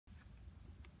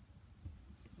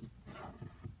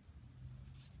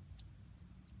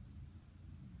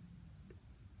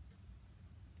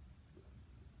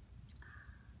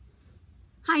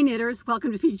Hi knitters,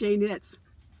 welcome to PJ Knits.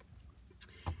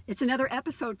 It's another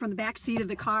episode from the back seat of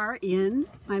the car in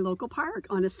my local park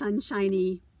on a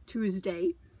sunshiny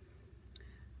Tuesday.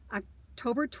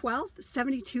 October 12th,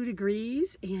 72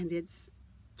 degrees, and it's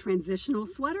transitional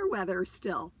sweater weather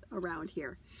still around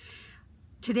here.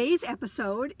 Today's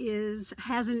episode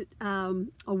has a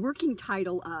working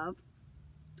title of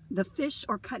the fish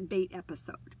or cut bait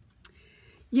episode.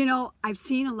 You know, I've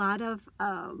seen a lot of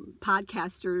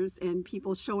podcasters and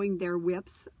people showing their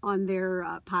whips on their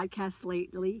podcasts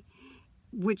lately,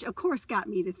 which of course got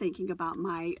me to thinking about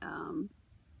my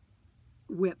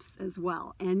whips as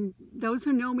well. And those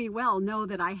who know me well know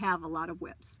that I have a lot of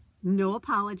whips. No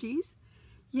apologies.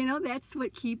 You know, that's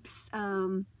what keeps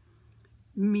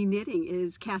me knitting,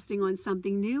 is casting on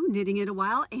something new, knitting it a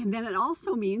while, and then it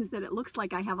also means that it looks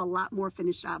like I have a lot more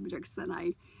finished objects than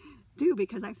I do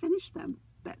because I finished them.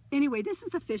 But anyway, this is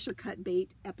the fish or cut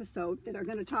bait episode that I'm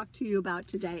going to talk to you about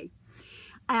today.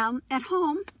 At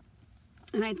home,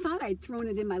 and I thought I'd thrown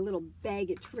it in my little bag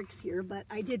of tricks here, but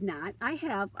I did not. I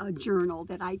have a journal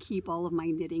that I keep all of my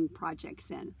knitting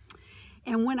projects in.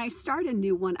 And when I start a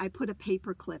new one, I put a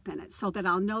paper clip in it so that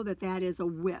I'll know that that is a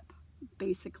whip,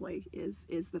 basically, is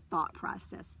the thought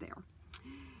process there.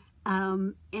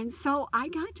 And so I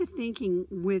got to thinking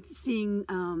with seeing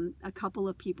a couple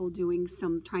of people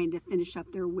trying to finish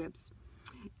up their whips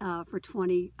for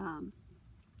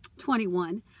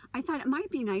 2021. I thought it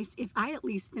might be nice if I at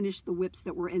least finished the whips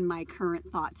that were in my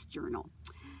current thoughts journal.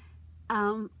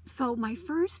 So my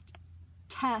first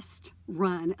test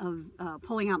run of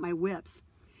pulling out my whips,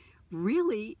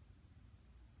 really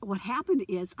what happened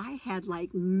is I had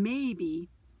like maybe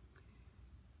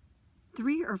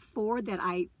 3 or 4 that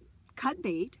I cut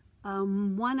bait.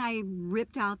 One I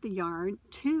ripped out the yarn.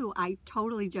 2 I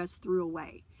totally just threw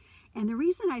away. And the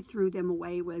reason I threw them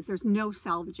away was there's no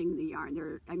salvaging the yarn.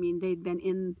 They'd been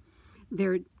in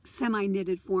their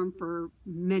semi-knitted form for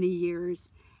many years,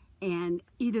 and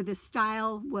either the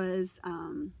style was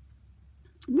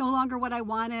no longer what I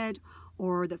wanted,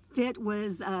 or the fit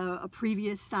was a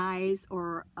previous size,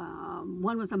 or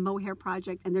one was a mohair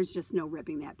project, and there's just no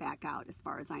ripping that back out as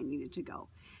far as I needed to go.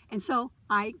 And so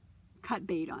I cut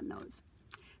bait on those.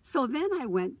 So then I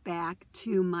went back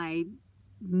to my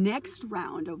next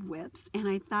round of whips, and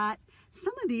I thought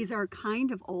some of these are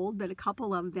kind of old, but a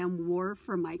couple of them were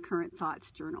from my current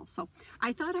thoughts journal. So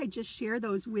I thought I'd just share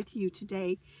those with you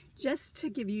today, just to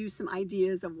give you some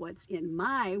ideas of what's in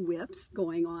my whips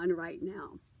going on right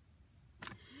now.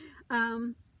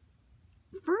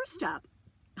 First up,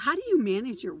 how do you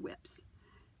manage your whips?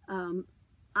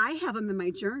 I have them in my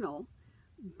journal,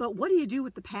 but what do you do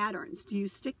with the patterns? Do you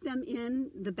stick them in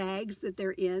the bags that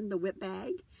they're in, the whip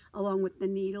bag, along with the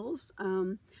needles?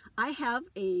 I have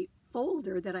a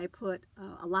folder that I put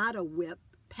a lot of whip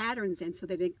patterns in so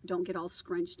they don't get all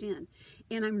scrunched in.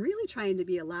 And I'm really trying to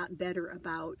be a lot better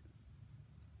about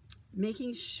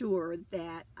making sure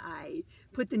that I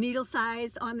put the needle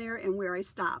size on there and where I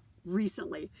stop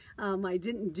recently. I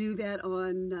didn't do that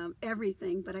on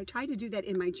everything, but I try to do that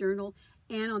in my journal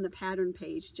and on the pattern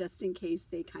page, just in case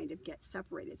they kind of get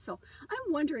separated. So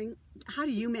I'm wondering, how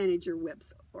do you manage your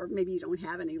whips? Or maybe you don't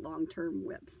have any long-term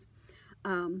whips.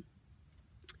 I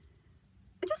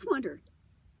just wondered,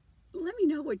 let me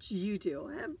know what you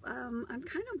do. I'm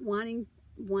kind of wanting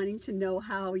to know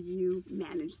how you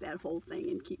manage that whole thing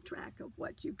and keep track of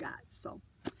what you've got. So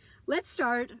let's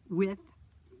start with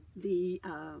the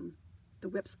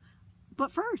whips.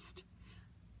 But first,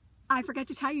 I forgot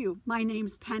to tell you, my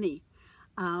name's Penny.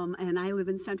 And I live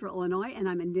in Central Illinois, and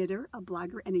I'm a knitter, a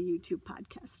blogger, and a YouTube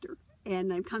podcaster.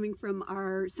 And I'm coming from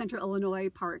our Central Illinois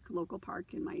park, local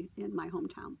park in my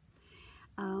hometown.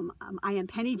 I am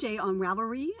Penny J on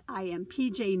Ravelry. I am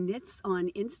PJ Knits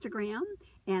on Instagram,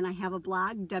 and I have a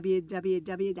blog,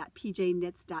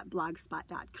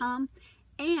 www.pjknits.blogspot.com.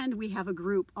 And we have a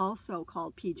group also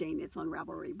called PJ Knits on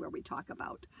Ravelry, where we talk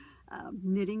about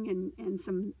knitting and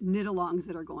some knit-alongs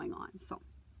that are going on. So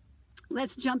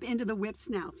let's jump into the whips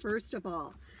now. First of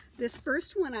all, this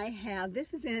first one I have,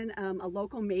 this is in a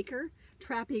local maker,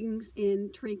 Trappings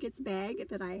in Trinkets bag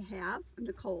that I have,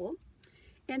 Nicole.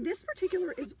 And this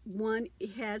particular one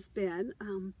has been,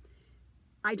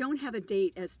 I don't have a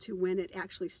date as to when it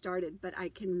actually started, but I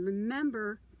can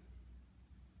remember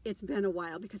it's been a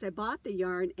while because I bought the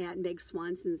yarn at Meg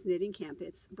Swanson's knitting camp.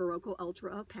 It's Barocco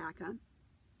Ultra Alpaca.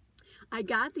 I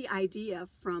got the idea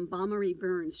from Balmarie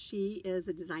Burns. She is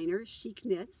a designer, Chic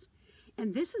Knits,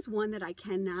 and this is one that I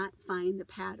cannot find the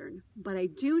pattern, but I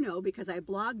do know, because I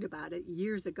blogged about it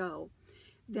years ago,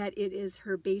 that it is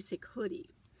her basic hoodie.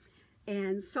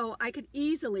 And so I could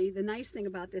easily, the nice thing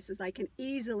about this is I can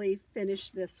easily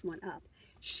finish this one up.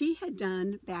 She had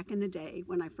done, back in the day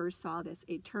when I first saw this,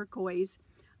 a turquoise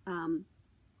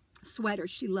sweater.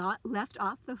 She left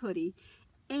off the hoodie,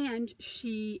 and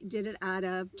she did it out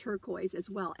of turquoise as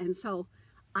well. And so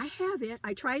I have it.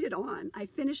 I tried it on. I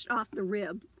finished off the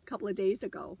rib a couple of days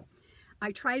ago.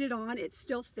 I tried it on. It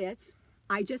still fits.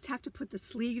 I just have to put the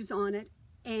sleeves on it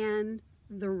and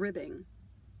the ribbing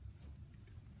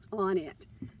on it.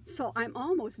 So I'm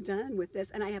almost done with this,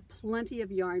 and I have plenty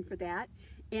of yarn for that.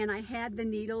 And I had the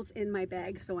needles in my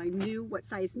bag, so I knew what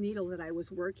size needle that I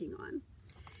was working on.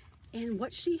 And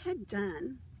what she had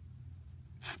done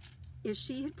is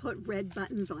she had put red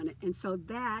buttons on it. And so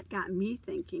that got me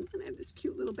thinking, and I have this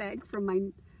cute little bag from my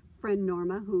friend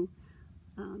Norma, who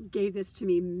gave this to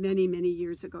me many, many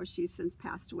years ago. She's since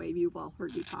passed away. You've all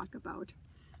heard me talk about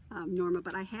Norma,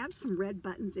 but I have some red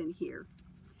buttons in here.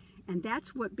 And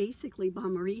that's what basically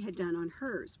Bonne Marie had done on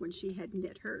hers when she had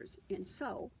knit hers. And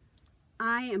so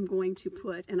I am going to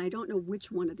put, and I don't know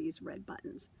which one of these red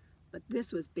buttons, but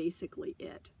this was basically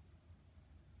it.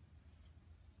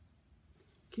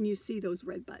 Can you see those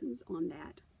red buttons on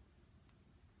that?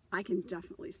 I can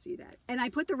definitely see that. And I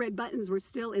put the red buttons were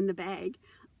still in the bag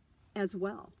as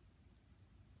well.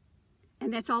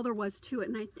 And that's all there was to it.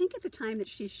 And I think at the time that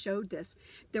she showed this,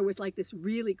 there was like this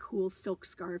really cool silk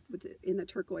scarf with it in the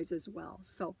turquoise as well.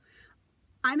 So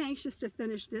I'm anxious to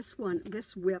finish this one,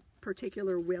 this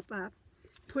particular whip up.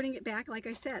 Putting it back, like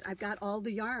I said, I've got all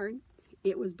the yarn.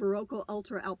 It was Barocco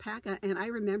Ultra Alpaca, and I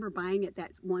remember buying it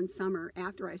that one summer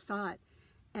after I saw it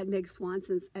at Meg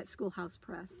Swanson's at Schoolhouse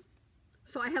Press.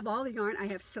 So I have all the yarn. I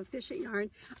have sufficient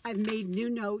yarn. I've made new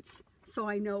notes so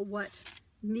I know what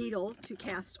needle to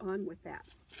cast on with that.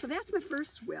 So that's my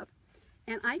first whip,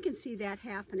 and I can see that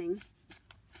happening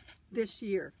this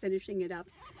year, finishing it up.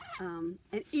 And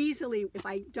easily, if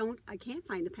I can't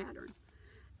find the pattern.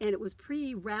 And it was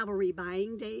pre-Ravelry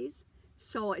buying days,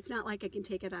 so it's not like I can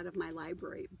take it out of my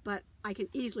library, but I can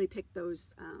easily pick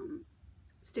those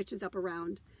stitches up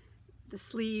around the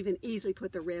sleeve and easily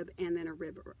put the rib and then a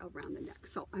rib around the neck.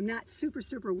 So I'm not super,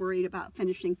 super worried about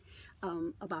finishing,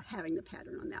 about having the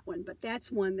pattern on that one, but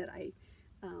that's one that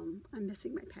I'm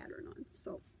missing my pattern on.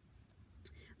 So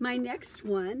my next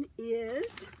one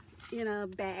is in a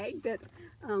bag that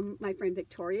my friend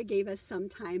Victoria gave us some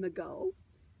time ago.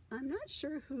 I'm not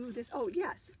sure who this, oh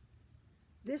yes,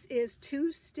 this is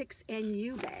Two Sticks and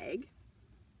You bag,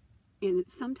 and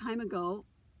some time ago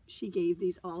she gave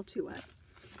these all to us.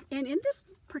 And in this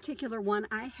particular one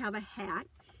I have a hat,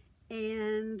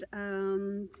 and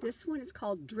this one is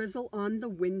called Drizzle on the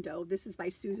Window. This is by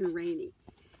Susan Rainey,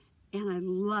 and I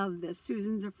love this.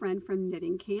 Susan's a friend from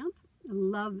Knitting Camp. I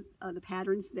love the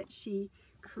patterns that she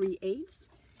creates.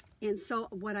 And so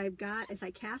what I've got is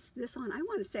I cast this on, I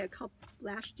want to say a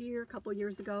couple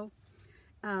years ago.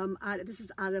 This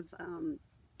is out of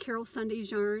Carol Sunday's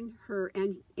yarn, her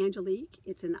Angelique.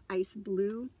 It's in ice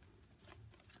blue.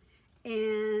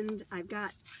 And I've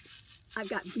got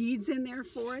beads in there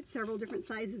for it, several different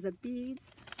sizes of beads.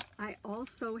 I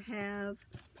also have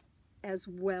as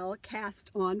well cast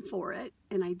on for it.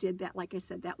 And I did that, like I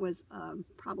said, that was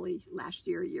probably last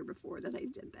year, a year before that I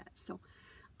did that. So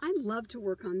I love to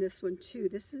work on this one too.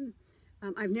 This is,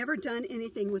 I've never done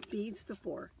anything with beads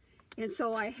before. And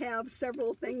so I have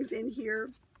several things in here.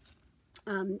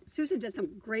 Susan did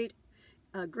some great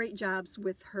jobs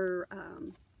with her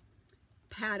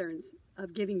patterns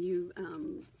of giving you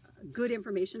good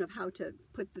information of how to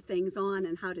put the things on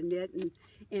and how to knit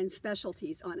and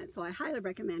specialties on it. So I highly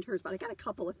recommend hers, but I got a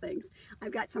couple of things.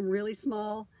 I've got some really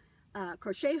small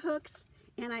crochet hooks.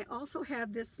 And I also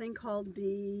have this thing called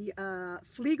the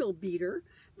Flegel beater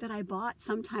that I bought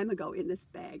some time ago in this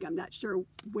bag. I'm not sure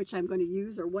which I'm going to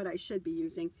use or what I should be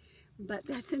using, but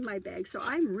that's in my bag. So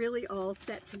I'm really all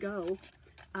set to go.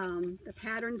 The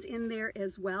pattern's in there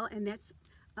as well, and that's,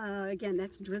 again,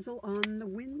 that's Drizzle on the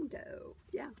Window.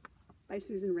 Yeah, by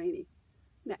Susan Rainey.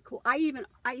 Isn't that cool? I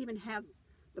even have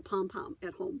the pom-pom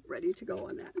at home ready to go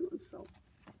on that one, so.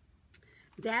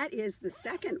 That is the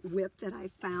second whip that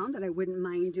I found that I wouldn't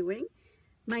mind doing.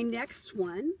 My next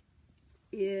one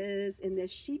is in this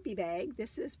sheepy bag.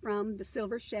 This is from the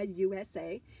Silver Shed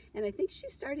USA, and I think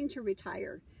she's starting to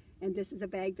retire. And this is a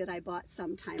bag that I bought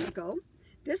some time ago.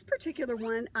 This particular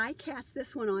one, I cast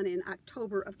this one on in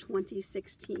October of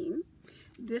 2016.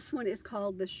 This one is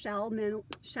called the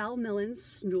Shalmillen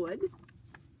Snood.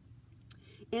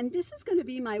 And this is going to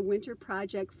be my winter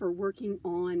project for working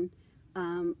on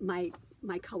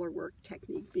my color work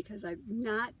technique, because I'm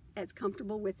not as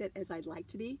comfortable with it as I'd like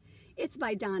to be. It's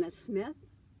by Donna Smith.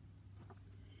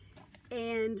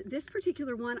 And this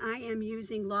particular one, I am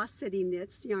using Lost City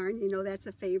Knits yarn. You know, that's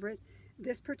a favorite.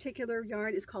 This particular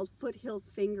yarn is called Foothills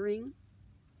Fingering,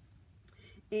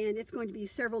 and it's going to be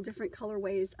several different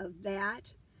colorways of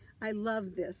that. I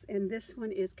love this, and this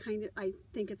one is kind of, I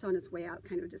think it's on its way out,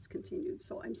 kind of discontinued,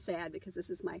 so I'm sad because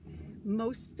this is my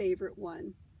most favorite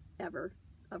one ever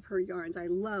of her yarns. I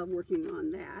love working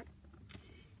on that.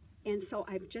 And so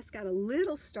I've just got a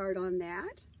little start on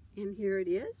that, and here it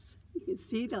is. You can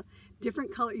see the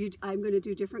different color. I'm going to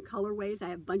do different colorways. I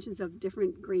have bunches of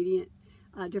different gradient,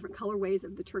 different colorways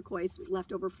of the turquoise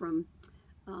left over from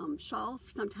shawl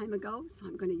some time ago, so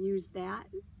I'm going to use that,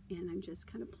 and I'm just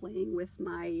kind of playing with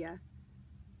my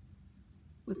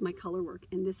color work.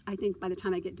 And this, I think by the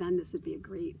time I get done, this would be a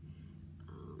great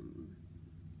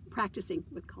practicing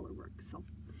with color work. So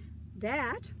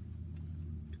that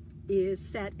is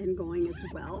set and going as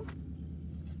well.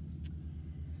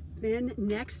 Then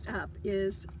next up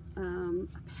is a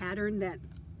pattern that,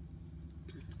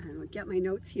 I don't know, get my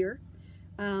notes here,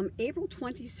 April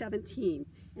 2017,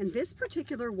 and this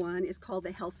particular one is called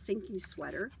the Helsinki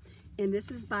Sweater, and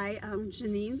this is by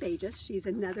Janine Bages. She's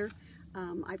another,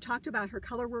 I've talked about her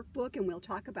color work book, and we'll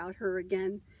talk about her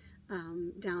again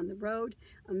down the road.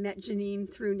 I met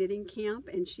Janine through Knitting Camp,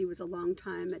 and she was a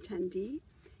long-time attendee.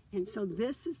 And so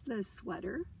this is the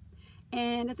sweater.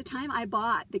 And at the time I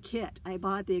bought the kit, I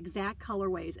bought the exact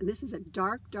colorways. And this is a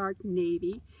dark, dark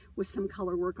navy with some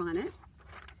color work on it.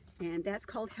 And that's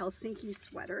called Helsinki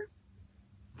Sweater.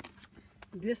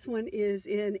 This one is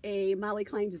in a Molly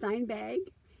Klein design bag.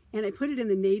 And I put it in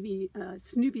the navy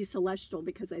Snoopy Celestial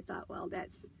because I thought, well,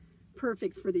 that's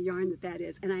perfect for the yarn that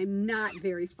is. And I'm not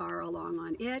very far along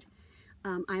on it.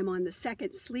 I'm on the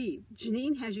second sleeve.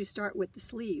 Janine has you start with the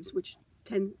sleeves, which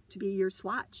tend to be your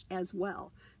swatch as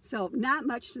well. So not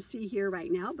much to see here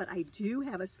right now, but I do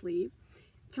have a sleeve,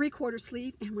 3/4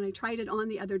 sleeve, and when I tried it on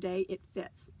the other day, it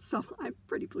fits. So I'm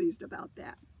pretty pleased about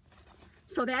that.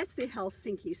 So that's the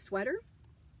Helsinki Sweater.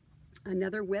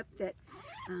 Another whip that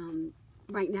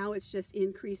right now it's just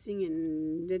increasing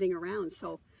and knitting around.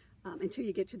 So until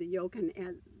you get to the yoke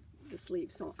and the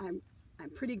sleeve. So I'm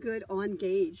pretty good on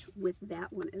gauge with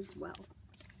that one as well.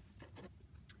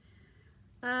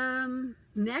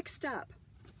 Next up,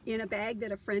 in a bag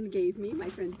that a friend gave me, my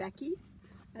friend Becky,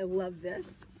 I love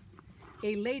this.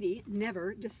 A lady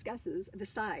never discusses the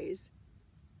size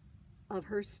of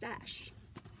her stash,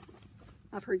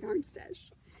 of her yarn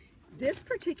stash. This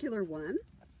particular one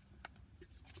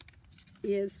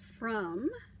is from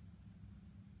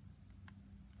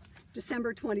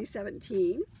December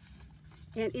 2017,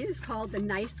 and it is called the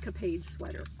Nicecapade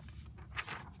Sweater.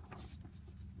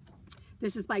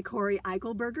 This is by Corey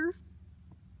Eichelberger,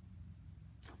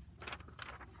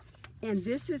 and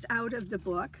this is out of the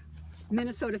book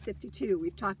Minnesota 52.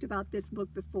 We've talked about this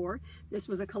book before. This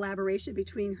was a collaboration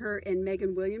between her and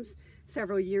Megan Williams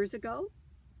several years ago.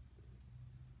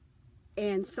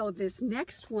 And so this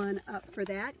next one up for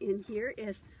that in here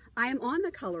is, I am on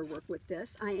the color work with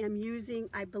this. I am using,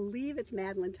 I believe it's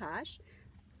Madeline Tosh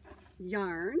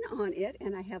yarn on it,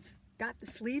 and I have got the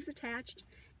sleeves attached,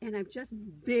 and I've just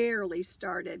barely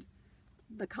started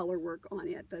the color work on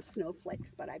it, the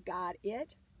snowflakes, but I've got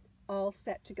it all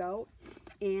set to go.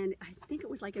 And I think it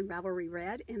was like in Ravelry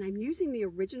Red, and I'm using the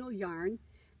original yarn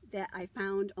that I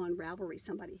found on Ravelry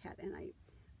somebody had, and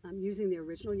I'm using the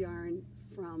original yarn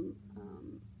from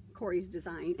Corey's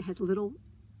design. It has little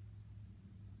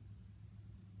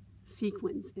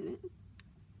sequins in it.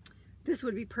 This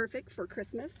would be perfect for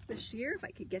Christmas this year if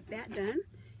I could get that done.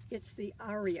 It's the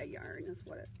Aria yarn is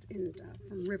what it's in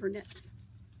from River Knits.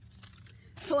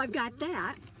 So I've got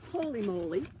that. Holy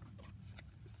moly.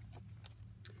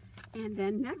 And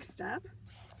then next up,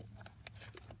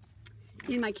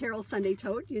 in my Carol Sunday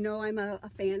tote, you know I'm a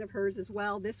fan of hers as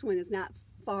well. This one is not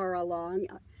far along,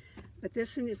 but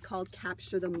this one is called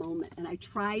Capture the Moment. And I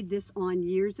tried this on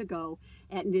years ago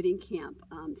at Knitting Camp.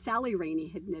 Sally Rainey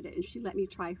had knit it, and she let me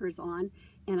try hers on,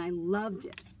 and I loved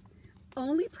it.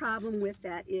 Only problem with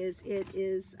that is it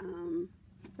is,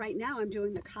 right now I'm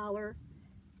doing the collar,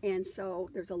 and so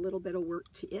there's a little bit of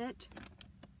work to it.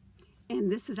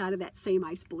 And this is out of that same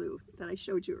ice blue that I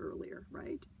showed you earlier,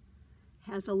 right?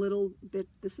 Has a little bit,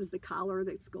 this is the collar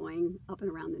that's going up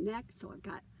and around the neck, so I've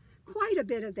got quite a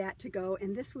bit of that to go,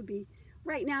 and this would be,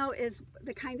 right now is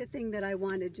the kind of thing that I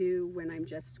want to do when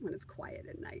it's quiet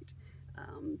at night,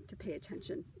 to pay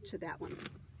attention to that one.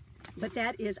 But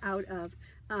that is out of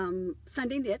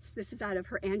Sunday Knits. This is out of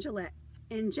her Angelic.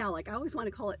 I always want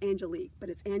to call it Angelique, but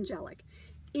it's Angelic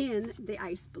in the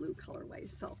ice blue colorway.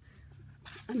 So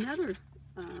another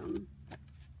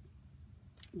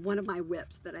one of my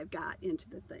whips that I've got into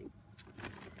the thing.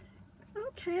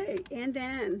 Okay, and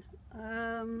then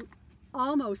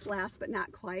almost last but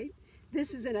not quite,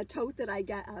 This is in a tote that I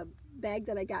got, a bag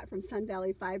that I got from Sun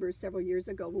Valley Fibers several years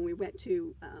ago when we went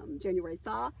to January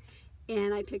Thaw.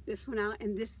 And I picked this one out,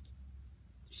 and this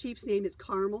sheep's name is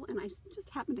Carmel, and I just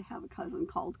happened to have a cousin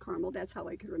called Carmel. That's how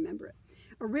I could remember it.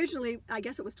 Originally, I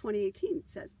guess it was 2018, it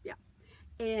says, yeah.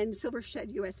 And Silver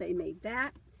Shed USA made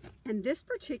that. And this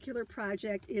particular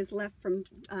project is left from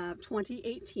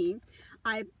 2018.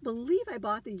 I believe I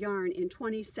bought the yarn in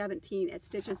 2017 at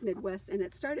Stitches Midwest, and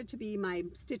it started to be my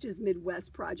Stitches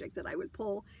Midwest project that I would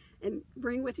pull and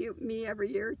bring with me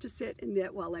every year to sit and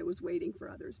knit while I was waiting for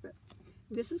others. But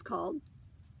this is called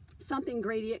Something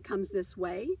Gradient Comes This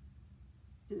Way,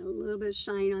 and a little bit of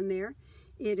shine on there.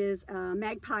 It is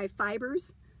Magpie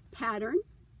Fibers pattern.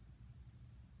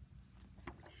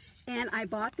 And I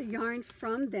bought the yarn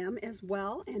from them as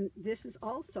well, and this is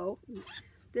also,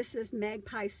 this is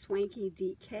Magpie Swanky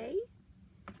DK,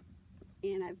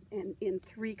 and in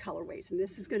 3 colorways, and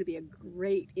this is going to be a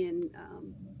great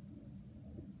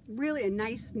really a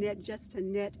nice knit just to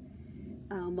knit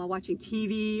while watching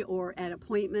TV or at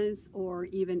appointments or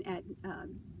even at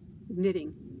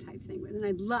knitting type thing. And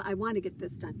I want to get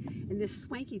this done, and this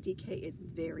Swanky DK is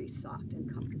very soft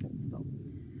and comfortable. So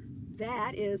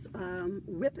that is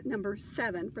WIP number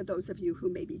 7 for those of you who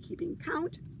may be keeping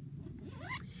count.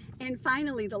 And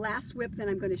finally, the last WIP that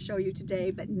I'm going to show you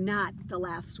today, but not the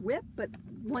last WIP, but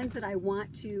ones that I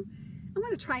want to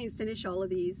try and finish all of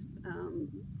these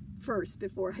first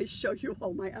before I show you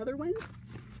all my other ones.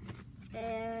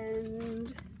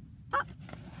 And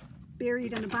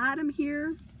buried on the bottom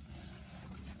here,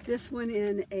 this one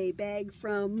in a bag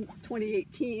from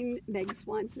 2018, Meg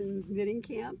Swanson's Knitting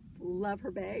Camp. Love her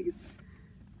bags.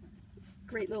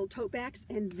 Great little tote bags.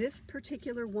 And this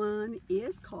particular one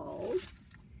is called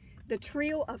the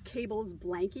Trio of Cables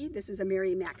Blankie. This is a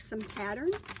Mary Maxim pattern.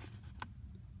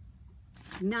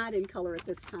 Not in color at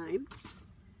this time,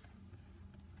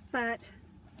 but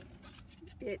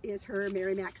it is her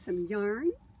Mary Maxim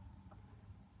yarn,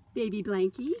 baby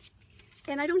blankie.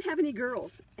 And I don't have any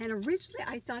girls. And originally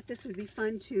I thought this would be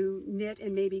fun to knit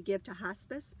and maybe give to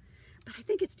hospice, but I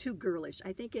think it's too girlish.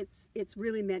 I think it's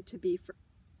really meant to be for,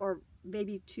 or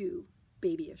maybe too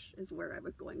babyish is where I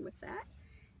was going with that.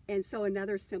 And so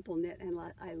another simple knit, and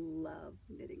I love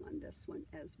knitting on this one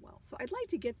as well. So I'd like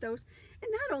to get those,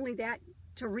 and not only that,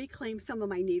 to reclaim some of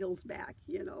my needles back.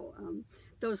 You know,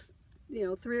 those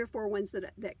 3 or 4 ones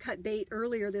that cut bait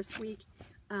earlier this week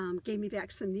gave me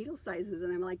back some needle sizes,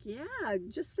 and I'm like, yeah,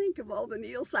 just think of all the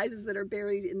needle sizes that are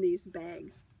buried in these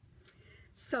bags.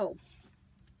 So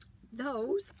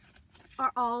those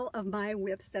are all of my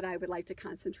WIPs that I would like to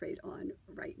concentrate on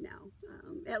right now.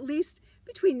 At least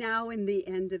between now and the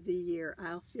end of the year,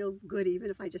 I'll feel good even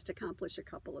if I just accomplish a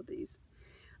couple of these.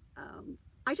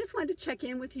 I just wanted to check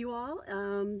in with you all.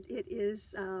 It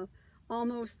is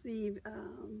almost the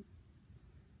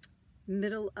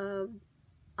middle of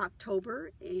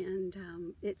October, and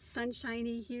it's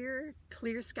sunshiny here,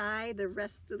 clear sky. The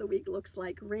rest of the week looks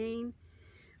like rain,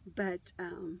 but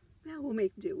well, we'll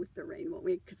make do with the rain, won't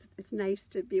we? Because it's nice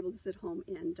to be able to sit home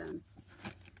and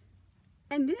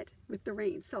knit with the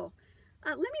rain. So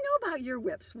let me know about your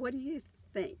WIPs. What do you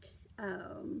think?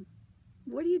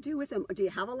 What do you do with them? Do you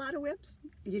have a lot of WIPs?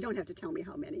 You don't have to tell me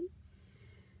how many.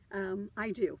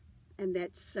 I do, and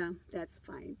that's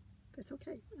fine. That's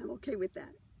okay. I'm okay with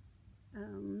that.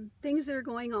 Things that are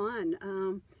going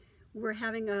on. We're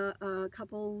having a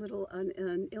couple little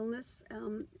an illness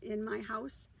in my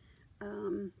house,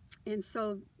 and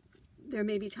so there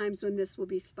may be times when this will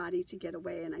be spotty to get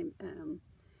away, and I'm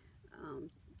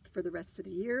for the rest of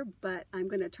the year. But I'm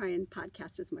going to try and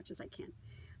podcast as much as I can.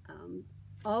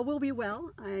 All will be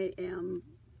well. I am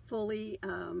fully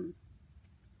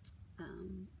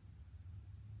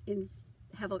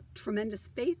have a tremendous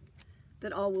faith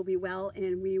that all will be well,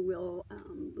 and we will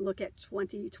look at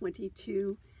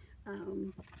 2022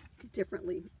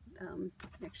 differently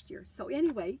next year. So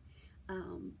anyway,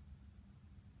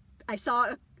 I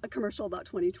saw a commercial about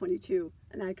 2022,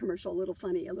 and a commercial, a little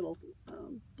funny, a little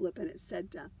blip, and it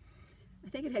said, I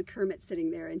think it had Kermit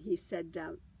sitting there, and he said,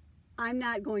 I'm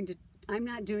not doing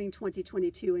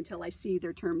 2022 until I see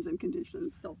their terms and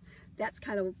conditions. So that's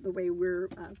kind of the way we're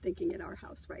thinking in our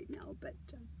house right now. But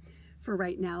for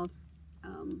right now,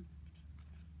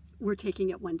 we're taking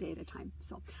it one day at a time.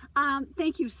 So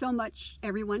thank you so much,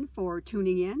 everyone, for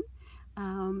tuning in.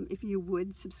 If you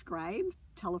would subscribe,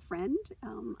 tell a friend.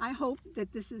 I hope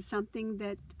that this is something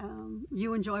that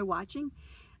you enjoy watching.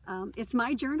 It's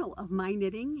my journal of my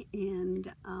knitting,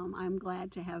 and I'm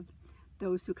glad to have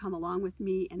those who come along with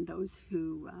me and those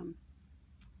who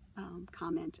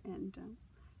comment and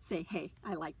say, hey,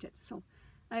 I liked it. So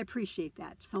I appreciate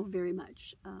that so very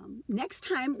much. Next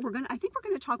time I think we're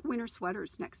gonna talk winter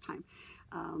sweaters next time,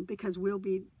 because we'll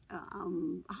be.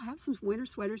 I'll have some winter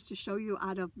sweaters to show you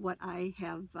out of what I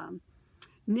have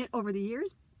knit over the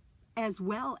years, as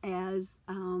well as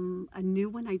a new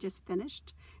one I just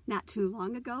finished not too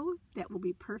long ago that will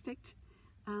be perfect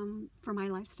for my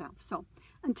lifestyle. So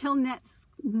until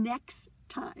next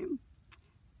time,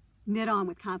 knit on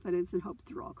with confidence and hope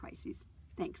through all crises.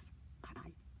 Thanks.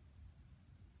 Bye-bye.